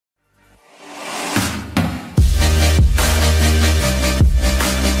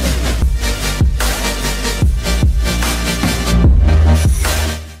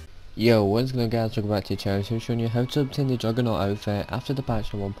Yo, what's going on guys, welcome back to the channel. So I'm showing you how to obtain the Juggernaut outfit after the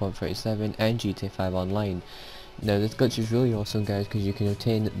patch on 1.37 and GTA 5 Online. Now this glitch is really awesome guys, because you can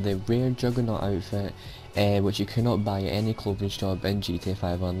obtain the rare Juggernaut outfit which you cannot buy at any clothing shop in GTA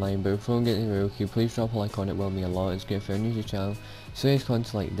 5 Online. But before we get into the video, can you please drop a like on it, will mean a lot. It's great if you're new to the channel, so there's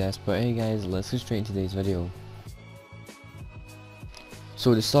content like this. But hey guys, let's get straight into today's video.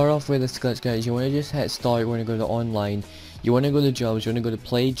 So to start off with this glitch guys, you want to just hit start, you want to go to online, you want to go to jobs, you want to go to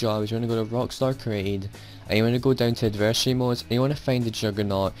play jobs, you want to go to Rockstar Created, and you want to go down to adversary modes, and you want to find the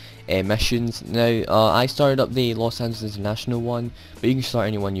Juggernaut missions. Now I started up the Los Angeles International one, but you can start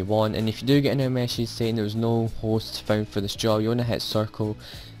any one you want. And if you do get a message saying there was no hosts found for this job, you want to hit circle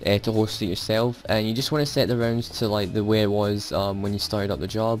to host it yourself, and you just want to set the rounds to like the way it was when you started up the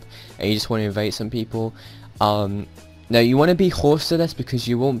job, and you just want to invite some people. Now you want to be host of this because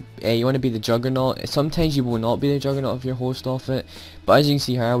you won't. You want to be the Juggernaut. Sometimes you will not be the Juggernaut if you're host of it. But as you can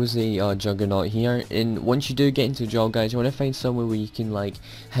see here, I was the Juggernaut here. And once you do get into the job, guys, you want to find somewhere where you can like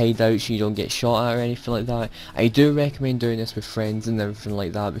hide out so you don't get shot at or anything like that. I do recommend doing this with friends and everything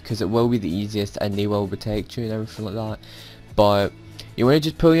like that, because it will be the easiest and they will protect you and everything like that. But you want to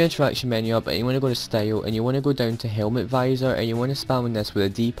just pull your interaction menu up, and you want to go to style, and you want to go down to helmet visor, and you want to spam on this with a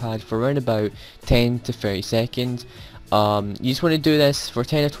D-pad for around about 10 to 30 seconds. You just want to do this for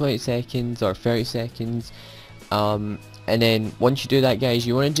 10 or 20 seconds or 30 seconds, and then once you do that guys,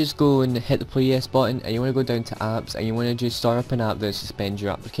 you want to just go and hit the play yes button, and you want to go down to apps, and you want to just start up an app that suspends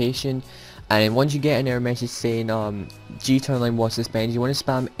your application. And then once you get an error message saying GTA Online was suspended, you want to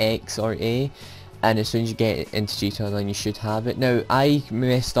spam X or A, and as soon as you get into GTA Online you should have it. Now I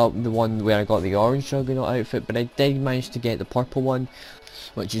messed up the one where I got the orange Juggernaut outfit, but I did manage to get the purple one,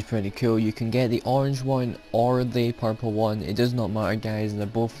 which is pretty cool. You can get the orange one or the purple one, it does not matter guys, and they're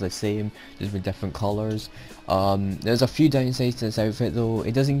both the same, just with different colours. There's a few downsides to this outfit though.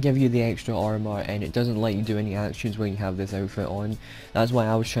 It doesn't give you the extra armour, and it doesn't let you do any actions when you have this outfit on. That's why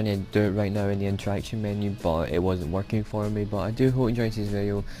I was trying to do it right now in the interaction menu, but it wasn't working for me. But I do hope you enjoyed this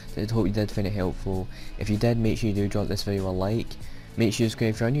video, I hope you did find it helpful. If you did, make sure you do drop this video a like. Make sure you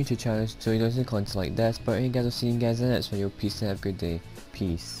subscribe if you're new to the channel so you don't see content like this. But hey guys, I'll see you guys in the next video. Peace and have a good day.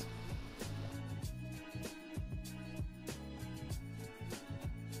 Peace.